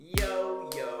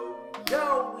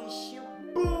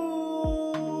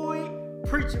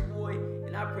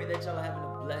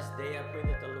blessed day. I pray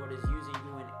that the Lord is using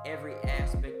you in every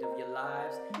aspect of your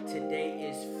lives. Today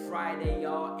is Friday,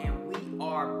 y'all, and we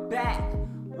are back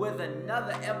with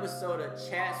another episode of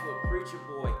Chats with Preacher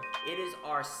Boy. It is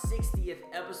our 60th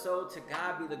episode. To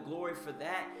God be the glory for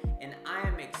that, and I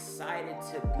am excited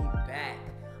to be back.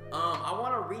 I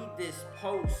want to read this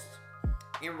post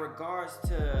in regards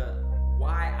to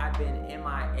why I've been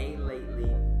MIA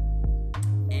lately,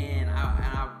 and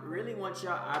I really want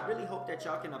y'all, I really hope that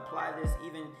y'all can apply this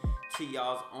even to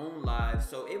y'all's own lives.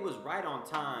 So it was right on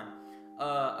time.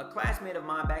 A classmate of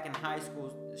mine back in high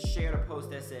school shared a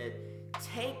post that said,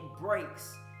 "Take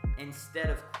breaks instead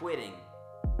of quitting.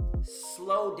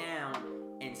 Slow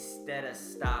down instead of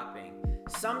stopping."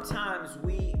 Sometimes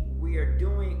we're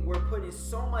putting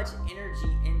so much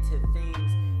energy into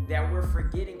things that we're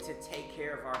forgetting to take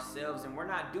care of ourselves, and we're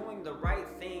not doing the right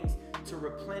things to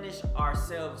replenish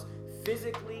ourselves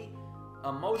physically,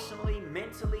 emotionally,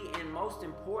 mentally, and most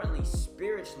importantly,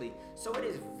 spiritually. So it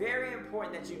is very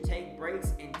important that you take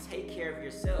breaks and take care of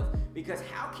yourself, because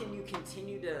how can you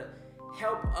continue to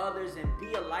help others and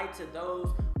be a light to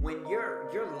those when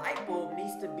your light bulb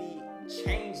needs to be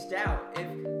changed out,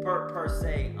 if per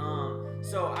se.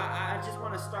 So I just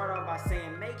want to start off by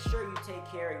saying, make sure you take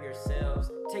care of yourselves,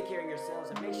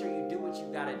 and make sure you do what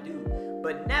you gotta do.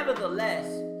 But nevertheless,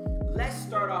 let's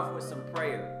start off with some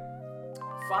prayer.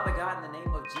 Father God, in the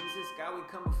name of Jesus, God, we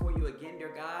come before you again,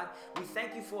 dear God. We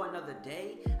thank you for another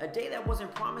day, a day that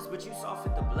wasn't promised, but you saw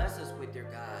fit to bless us with, dear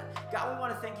God. God, we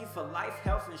want to thank you for life,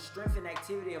 health, and strength and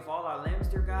activity of all our limbs,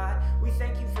 dear God. We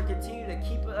thank you for continuing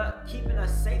to keeping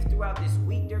us safe throughout this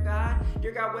week, dear God.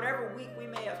 Dear God, whatever week we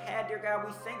may have had, dear God,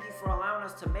 we thank you for allowing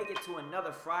us to make it to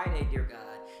another Friday, dear God.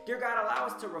 Dear God, allow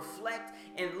us to reflect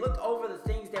and look over the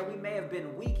things that we may have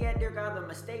been weak at, dear God, the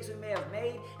mistakes we may have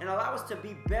made, and allow us to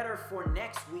be better for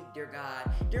next week, dear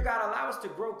God. Dear God, allow us to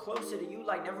grow closer to you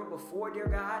like never before, dear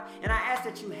God. And I ask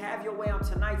that you have your way on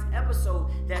tonight's episode,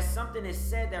 that something is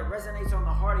said that resonates on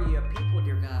the heart of your people,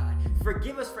 dear God.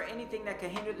 Forgive us for anything that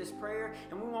can hinder this prayer,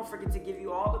 and we won't forget to give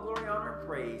you all the glory, honor, and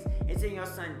praise. It's in your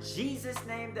son Jesus'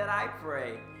 name that I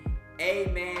pray.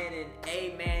 Amen and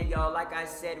amen, y'all. Like I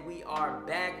said, we are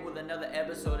back with another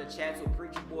episode of Chats with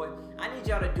Preacher Boy. I need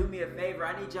y'all to do me a favor.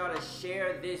 I need y'all to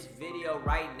share this video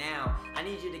right now. I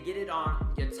need you to get it on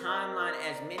your timeline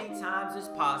as many times as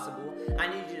possible. I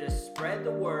need you to spread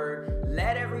the word.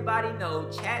 Let everybody know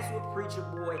Chats with Preacher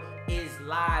Boy is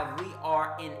live. We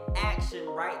are in action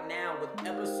right now with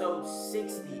episode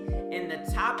 60. And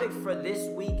the topic for this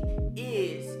week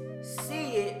is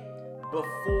see it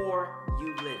before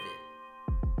you live it.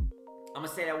 I'm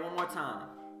going to say that one more time.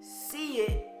 See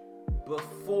it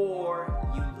before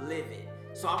you live it.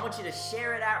 So I want you to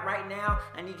share it out right now.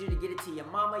 I need you to get it to your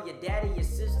mama, your daddy, your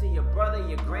sister, your brother,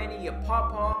 your granny, your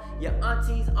pawpaw, your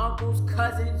aunties, uncles,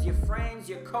 cousins, your friends,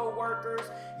 your co-workers,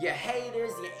 your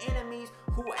haters, your enemies,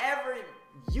 whoever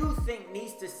you think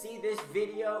needs to see this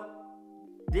video,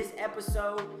 this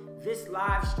episode, this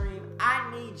live stream. I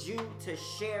need you to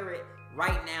share it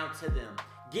right now to them.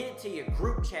 Get it to your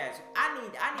group chats. I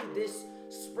need this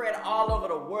spread all over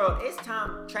the world. It's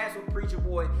time Chats with Preacher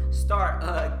Boy start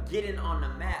getting on the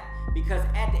map, because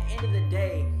at the end of the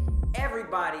day,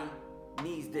 everybody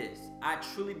needs this. I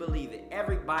truly believe it.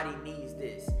 Everybody needs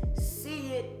this.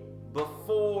 See it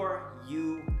before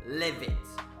you live it.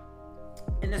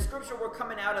 And the scripture we're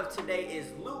coming out of today is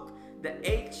Luke, the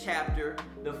 8th chapter,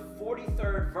 the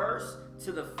 43rd verse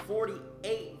to the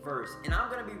 48th verse. And I'm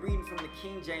going to be reading from the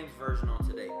King James Version on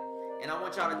today. And I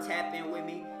want y'all to tap in with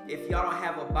me. If y'all don't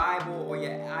have a Bible or your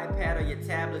iPad or your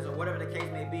tablets or whatever the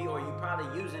case may be, or you're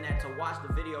probably using that to watch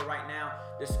the video right now,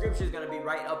 the scripture is going to be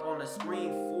right up on the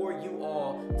screen for you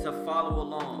all to follow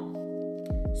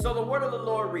along. So the word of the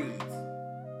Lord reads,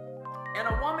 "And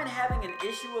a woman having an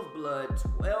issue of blood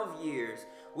 12 years,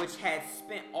 which had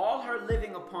spent all her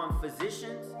living upon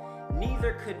physicians,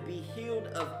 neither could be healed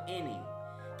of any,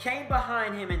 came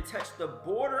behind him and touched the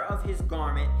border of his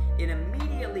garment, and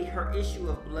immediately her issue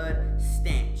of blood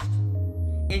stanched.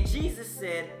 And Jesus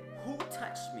said, 'Who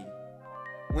touched me?'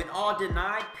 When all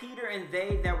denied, Peter and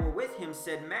they that were with him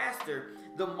said, 'Master,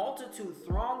 the multitude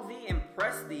throng thee and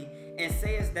press thee, and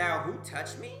sayest thou, Who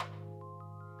touched me?'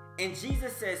 And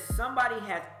Jesus says, 'Somebody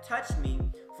hath touched me,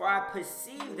 for I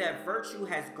perceive that virtue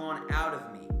has gone out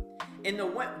of me.' And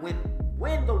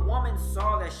when the woman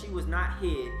saw that she was not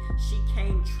hid, she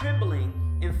came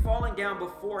trembling and falling down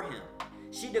before him.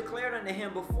 She declared unto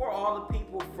him before all the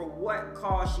people for what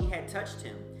cause she had touched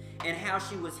him, and how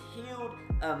she was healed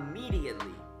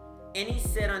immediately. And he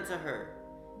said unto her,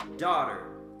 'Daughter,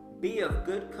 be of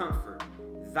good comfort.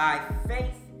 Thy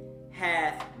faith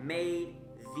hath made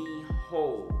thee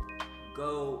whole.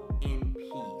 go in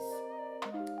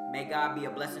peace. May God be a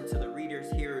blessing to the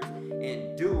readers, hearers,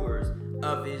 and doers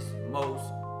of his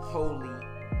most holy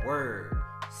word.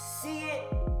 See it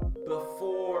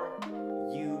before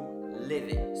you live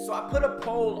it. So I put a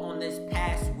poll on this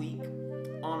past week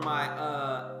on my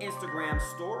Instagram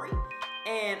story,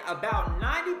 and about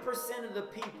 90% of the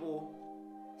people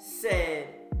said,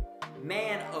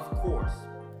 man, of course.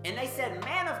 And they said,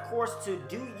 man, of course, to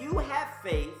do you have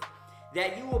faith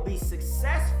that you will be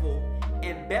successful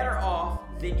and better off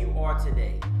than you are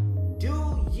today?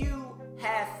 Do you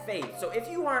have faith? So if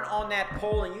you weren't on that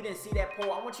poll and you didn't see that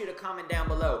poll, I want you to comment down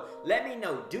below. Let me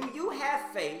know, do you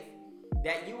have faith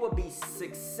that you will be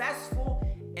successful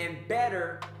and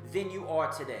better than you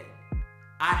are today?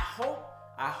 I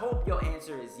hope your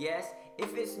answer is yes.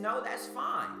 If it's no, that's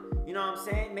fine. You know what I'm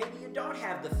saying? Maybe you don't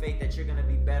have the faith that you're going to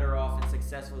be better off and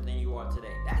successful than you are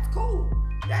today. That's cool.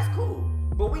 That's cool.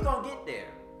 But we're going to get there.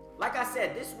 Like I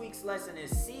said, this week's lesson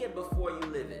is see it before you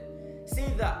live it. See,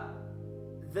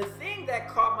 the thing that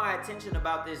caught my attention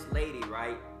about this lady,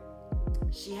 right?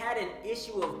 She had an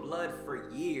issue of blood for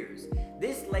years.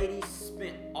 This lady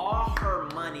spent all her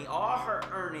money, all her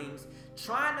earnings,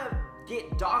 trying to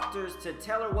get doctors to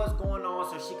tell her what's going on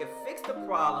so she could fix the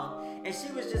problem. And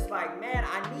she was just like, man,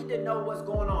 I need to know what's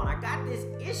going on. I got this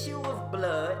issue of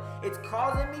blood. It's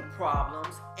causing me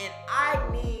problems, and I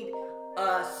need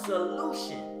a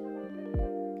solution.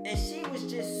 And she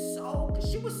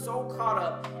was so caught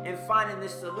up in finding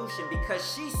this solution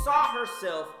because she saw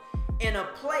herself in a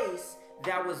place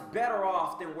that was better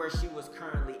off than where she was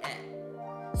currently at.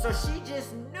 So she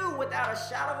just knew without a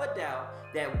shadow of a doubt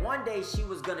that one day she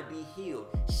was going to be healed.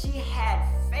 She had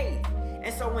faith.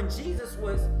 And so when Jesus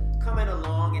was coming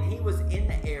along and he was in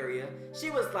the area, she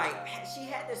was like, she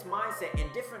had this mindset,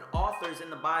 and different authors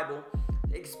in the Bible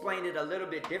explained it a little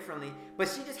bit differently, but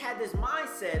she just had this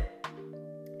mindset,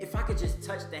 if I could just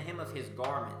touch the hem of his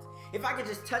garments, if I could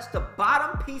just touch the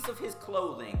bottom piece of his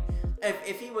clothing,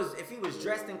 if he was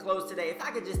dressed in clothes today, if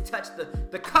I could just touch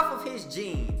the cuff of his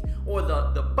jeans or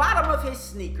the bottom of his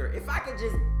sneaker, if I could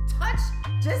just touch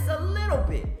just a little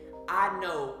bit, I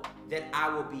know that I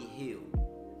will be healed.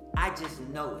 I just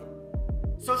know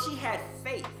it. So she had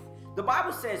faith. The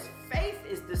Bible says faith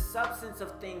is the substance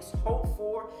of things hoped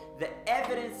for, the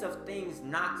evidence of things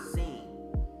not seen.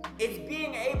 It's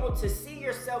being able to see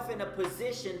yourself in a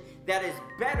position that is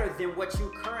better than what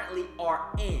you currently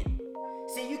are in.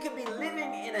 See, you can be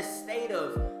living in a state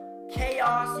of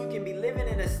chaos. You can be living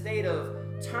in a state of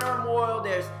turmoil.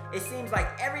 It seems like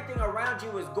everything around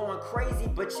you is going crazy,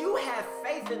 but you have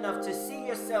faith enough to see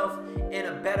yourself in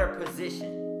a better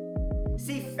position.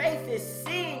 See, faith is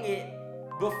seeing it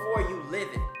before you live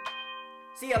it.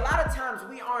 See, a lot of times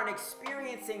we aren't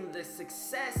experiencing the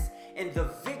success and the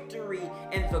victory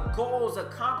and the goals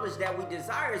accomplished that we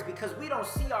desire is because we don't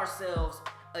see ourselves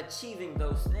achieving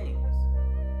those things.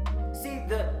 See,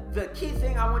 the key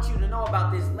thing I want you to know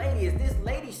about this lady is this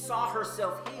lady saw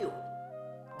herself healed.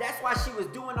 That's why she was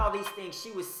doing all these things.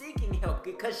 She was seeking help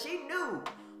because she knew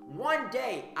one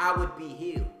day I would be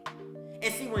healed.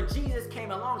 And see, when Jesus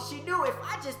came along, she knew if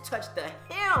I just touched the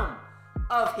hem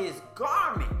of his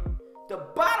garment, the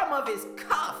bottom of his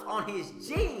cuff on his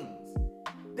jeans,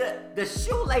 the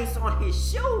shoelace on his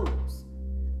shoes,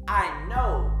 I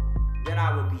know that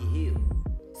I would be healed.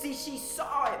 See, she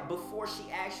saw it before she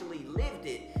actually lived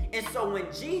it. And so when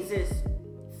Jesus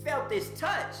felt this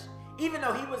touch, even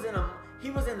though he was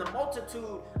in the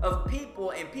multitude of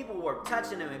people and people were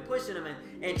touching him and pushing him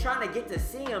and trying to get to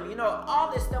see him, you know,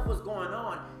 all this stuff was going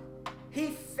on. He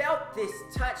felt this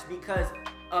touch because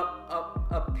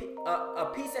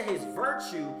a piece of his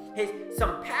virtue,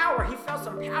 some power, he felt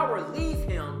some power leave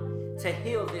him to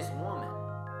heal this woman.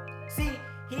 See,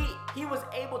 he was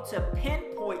able to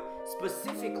pinpoint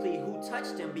specifically who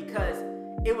touched him because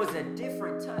it was a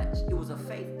different touch. It was a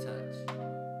faith touch.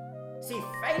 See,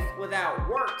 faith without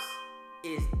works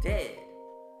is dead,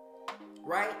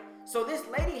 right? So this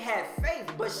lady had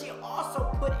faith, but she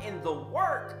also put in the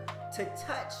work to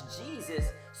touch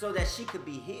Jesus so that she could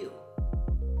be healed.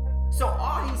 So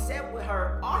all he said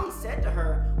to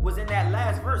her was in that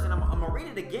last verse, and I'm gonna read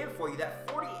it again for you, that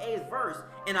 48th verse,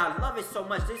 and I love it so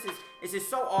much. This is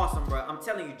so awesome, bro. I'm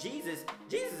telling you, Jesus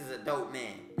is a dope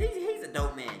man. He's a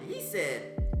dope man. He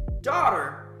said,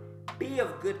 "Daughter, be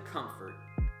of good comfort.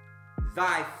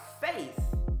 Thy faith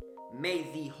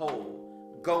made thee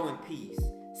whole. Go in peace."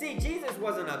 See, Jesus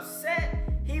wasn't upset.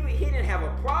 He didn't have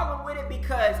a problem with it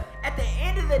because at the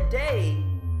end of the day,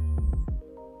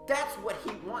 that's what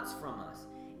he wants from us.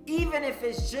 Even if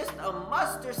it's just a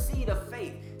mustard seed of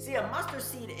faith. See, a mustard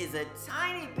seed is a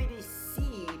tiny bitty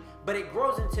seed, but it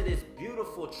grows into this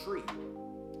beautiful tree,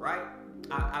 right?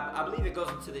 I believe it goes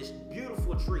into this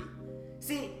beautiful tree.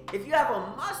 See, if you have a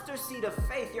mustard seed of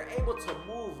faith, you're able to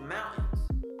move mountains.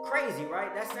 Crazy,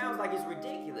 right? That sounds like it's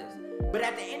ridiculous. But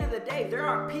at the end of the day, there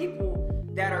are people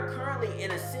that are currently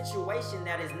in a situation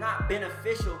that is not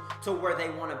beneficial to where they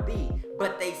want to be,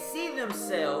 but they see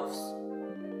themselves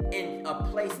in a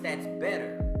place that's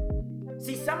better.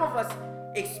 See, some of us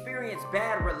experience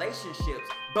bad relationships,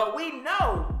 but we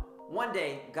know one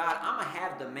day, God, I'm going to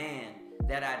have the man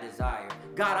that I desire.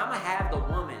 God, I'm going to have the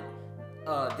woman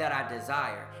that I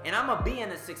desire. And I'm going to be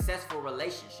in a successful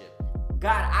relationship.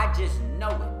 God, I just know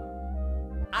it.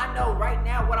 I know right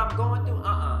now what I'm going through.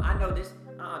 I know this.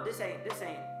 This ain't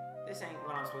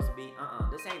what I'm supposed to be.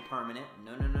 This ain't permanent.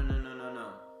 No.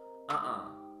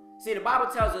 See, the Bible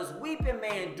tells us, weeping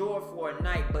may endure for a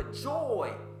night, but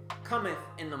joy cometh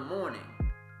in the morning.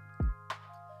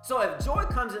 So if joy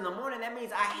comes in the morning, that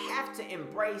means I have to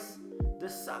embrace the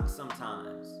suck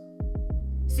sometimes.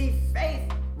 See,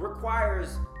 faith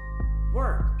requires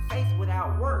work. Faith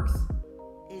without works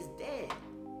is dead.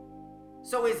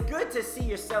 So it's good to see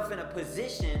yourself in a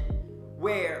position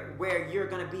where you're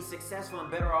going to be successful and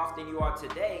better off than you are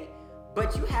today,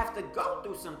 but you have to go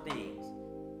through some things.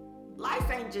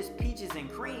 Life ain't just peaches and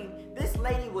cream. This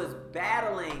lady was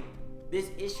battling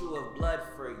this issue of blood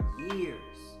for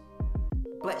years,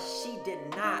 but she did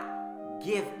not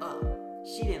give up.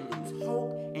 She didn't lose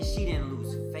hope and she didn't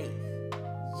lose faith.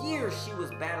 Years she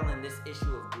was battling this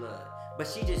issue of blood, but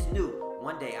she just knew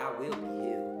one day I will be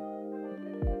healed.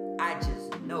 I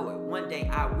just know it. One day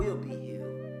I will be healed.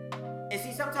 And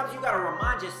see, sometimes you got to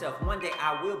remind yourself, one day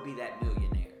I will be that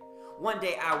millionaire. One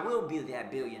day I will be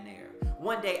that billionaire.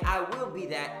 One day I will be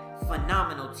that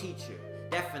phenomenal teacher,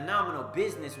 that phenomenal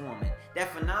businesswoman,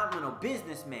 that phenomenal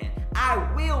businessman. I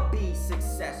will be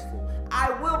successful.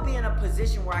 I will be in a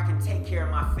position where I can take care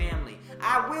of my family.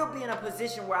 I will be in a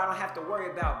position where I don't have to worry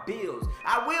about bills.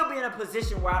 I will be in a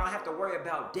position where I don't have to worry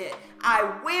about debt. I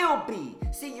will be.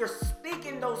 See, you're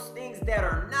speaking those things that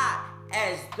are not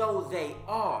as though they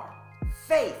are.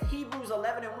 Faith, Hebrews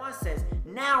 11:1 says,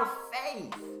 now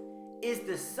faith is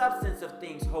the substance of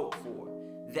things hoped for,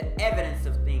 the evidence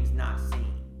of things not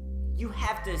seen. You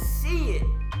have to see it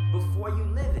before you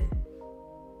live it.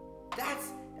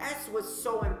 That's what's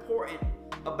so important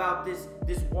about this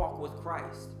walk with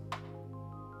Christ.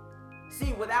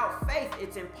 See, without faith,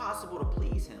 it's impossible to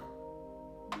please him.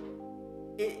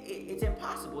 It's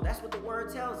impossible. That's what the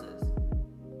word tells us.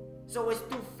 So it's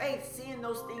through faith seeing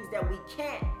those things that we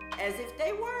can't as if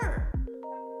they were.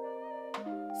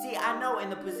 See, I know in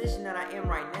the position that I am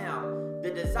right now,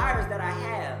 the desires that I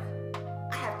have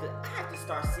to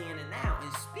start seeing it now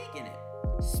and speaking it.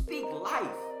 Speak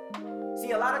life.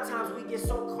 See, a lot of times we get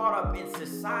so caught up in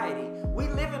society. We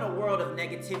live in a world of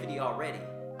negativity already.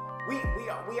 We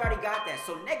already got that.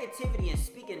 So negativity and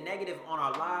speaking negative on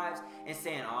our lives and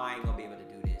saying, oh, I ain't gonna be able to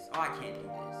do this. Oh, I can't do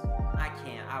this. I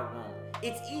can't, I won't.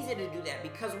 It's easy to do that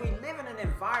because we live in an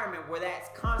environment where that's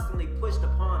constantly pushed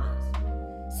upon us.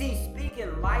 See,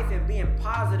 speaking life and being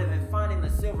positive and finding the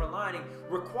silver lining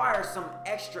requires some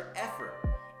extra effort.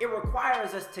 It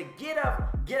requires us to get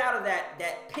out of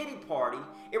that pity party.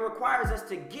 It requires us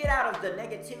to get out of the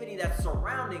negativity that's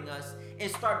surrounding us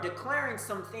and start declaring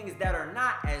some things that are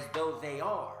not as though they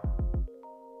are.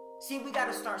 See, we got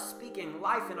to start speaking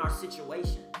life in our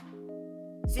situation.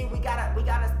 See, we gotta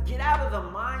get out of the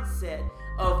mindset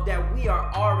of that we are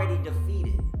already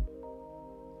defeated.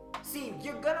 See,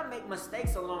 you're gonna make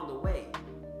mistakes along the way,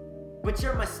 but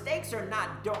your mistakes they're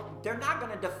not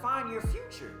gonna define your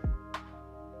future.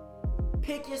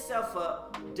 Pick yourself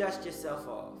up, dust yourself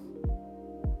off.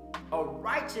 A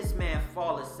righteous man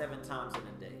falleth 7 times in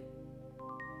a day.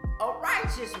 A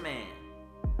righteous man.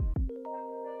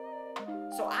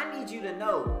 So I need you to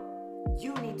know,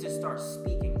 you need to start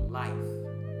speaking life.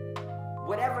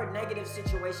 Whatever negative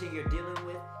situation you're dealing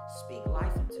with, speak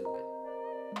life into it.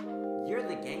 You're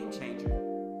the game changer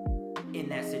in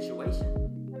that situation.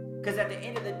 Because at the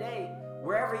end of the day,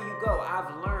 wherever you go,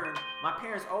 I've learned, my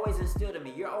parents always instilled in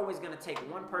me, you're always going to take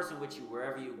one person with you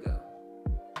wherever you go.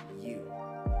 You.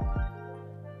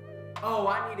 Oh,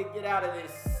 I need to get out of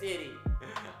this city.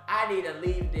 I need to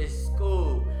leave this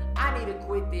school. I need to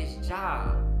quit this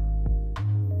job.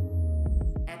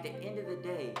 At the end of the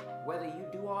day, whether you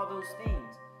do all those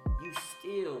things, you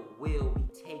still will be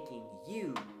taking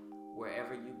you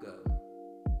wherever you go.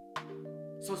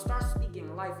 So start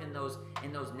speaking life in those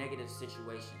negative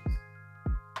situations.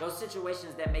 Those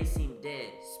situations that may seem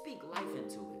dead, speak life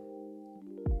into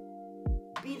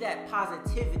it. Be that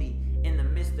positivity in the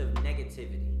midst of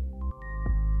negativity.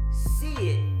 See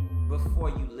it before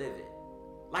you live it.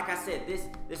 Like I said,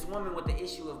 this woman with the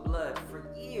issue of blood,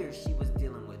 for years she was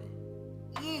dealing with it.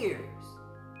 Years.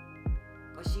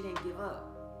 But she didn't give up.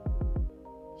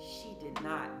 She did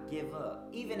not give up.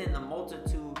 Even in the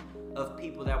multitude of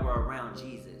people that were around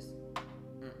Jesus.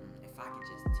 If I could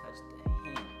just touch the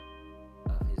hem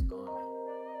of his garment,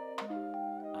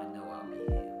 I know I'll be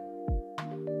healed.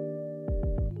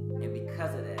 And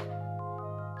because of that,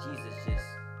 Jesus just,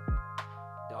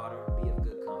 daughter, be of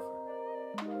good comfort.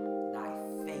 Thy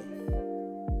faith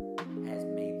has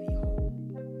made thee whole.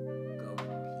 Go in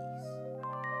peace.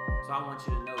 So I want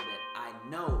you to know that I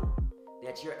know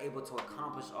that you're able to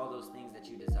accomplish all those things that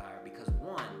you desire. Because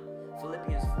one,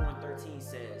 Philippians 4:13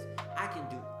 says, I can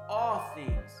do all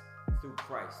things through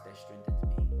Christ that strengthens me.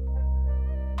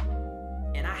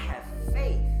 And I have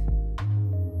faith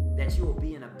that you will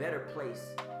be in a better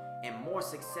place and more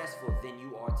successful than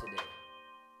you are today.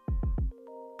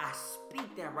 I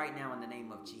speak that right now in the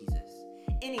name of Jesus.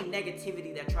 Any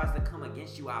negativity that tries to come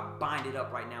against you, I bind it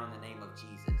up right now in the name of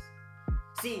Jesus.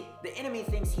 See, the enemy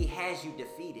thinks he has you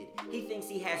defeated. He thinks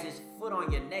he has his foot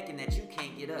on your neck and that you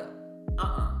can't get up.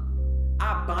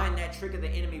 I bind that trick of the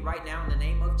enemy right now in the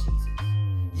name of Jesus.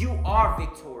 You are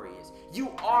victorious.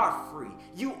 You are free.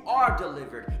 You are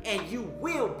delivered. And you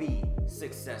will be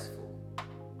successful.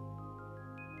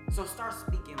 So start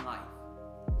speaking life.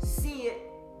 See it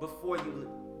before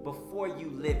you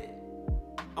live it.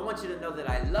 I want you to know that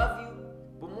I love you.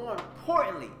 But more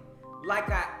importantly, like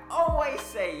I always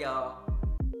say, y'all,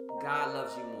 God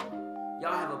loves you more.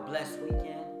 Y'all have a blessed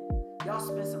weekend. Y'all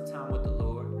spend some time with the Lord.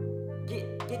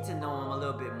 Get to know him a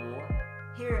little bit more.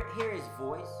 Hear his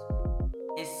voice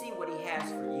and see what he has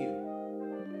for you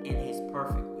in his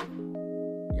perfect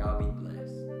will. Y'all be blessed.